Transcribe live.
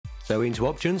So into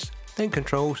options, then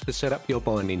controls to set up your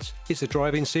bindings. It's a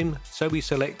driving sim, so we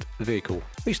select the vehicle.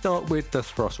 We start with the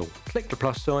throttle. Click the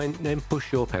plus sign, then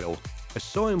push your pedal. A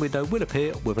sign window will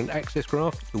appear with an access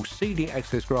graph. You'll see the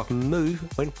access graph move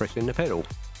when pressing the pedal.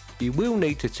 You will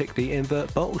need to tick the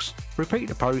invert box. Repeat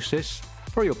the process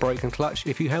for your brake and clutch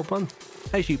if you have one.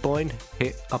 As you bind,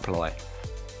 hit apply.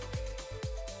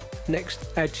 Next,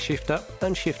 add shift up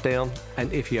and shift down,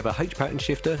 and if you have a H pattern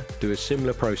shifter, do a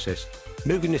similar process,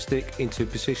 moving the stick into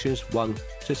positions 1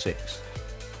 to 6.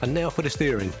 And now for the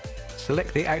steering.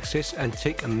 Select the axis and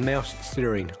tick mouse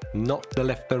steering, not the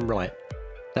left and right.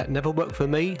 That never worked for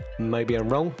me, maybe I'm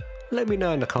wrong, let me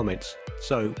know in the comments.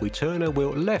 So we turn the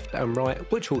wheel left and right,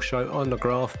 which will show on the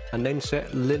graph, and then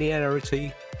set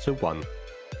linearity to 1.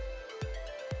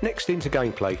 Next into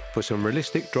gameplay for some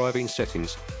realistic driving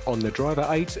settings. On the driver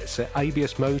aids, set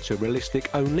ABS mode to realistic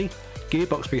only,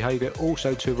 gearbox behaviour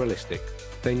also to realistic.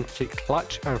 Then tick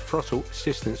clutch and throttle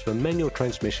assistance for manual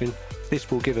transmission,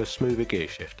 this will give a smoother gear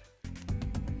shift.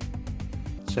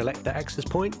 Select the access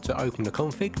point to open the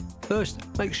config.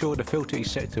 First, make sure the filter is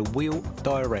set to wheel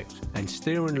direct and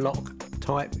steering lock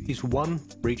type is 1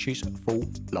 reaches full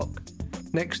lock.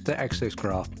 Next, the access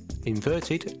graph.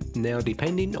 Inverted, now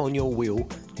depending on your wheel,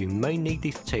 you may need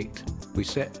this ticked. We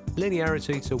set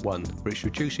linearity to 1, which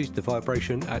reduces the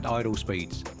vibration at idle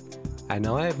speeds. And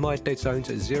I have my dead zones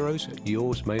at zeros,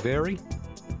 yours may vary.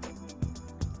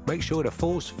 Make sure the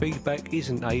force feedback is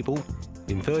enabled.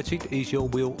 Inverted is your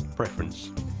wheel preference.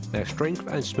 Now strength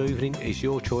and smoothing is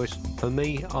your choice. For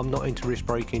me, I'm not into wrist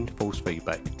braking force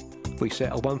feedback. We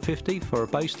set a 150 for a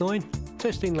baseline.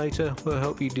 Testing later will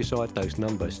help you decide those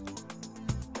numbers.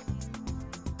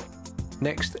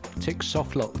 Next, tick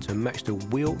soft lock to match the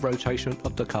wheel rotation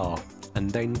of the car, and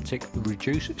then tick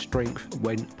reduce strength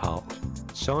when parked.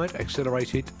 Side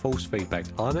accelerated force feedback.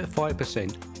 I'm at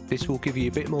 5%. This will give you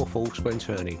a bit more force when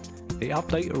turning. The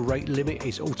update rate limit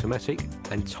is automatic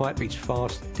and type is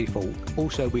fast default.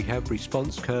 Also we have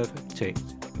response curve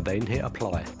ticked. Then hit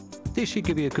apply. This should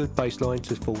give you a good baseline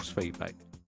to force feedback.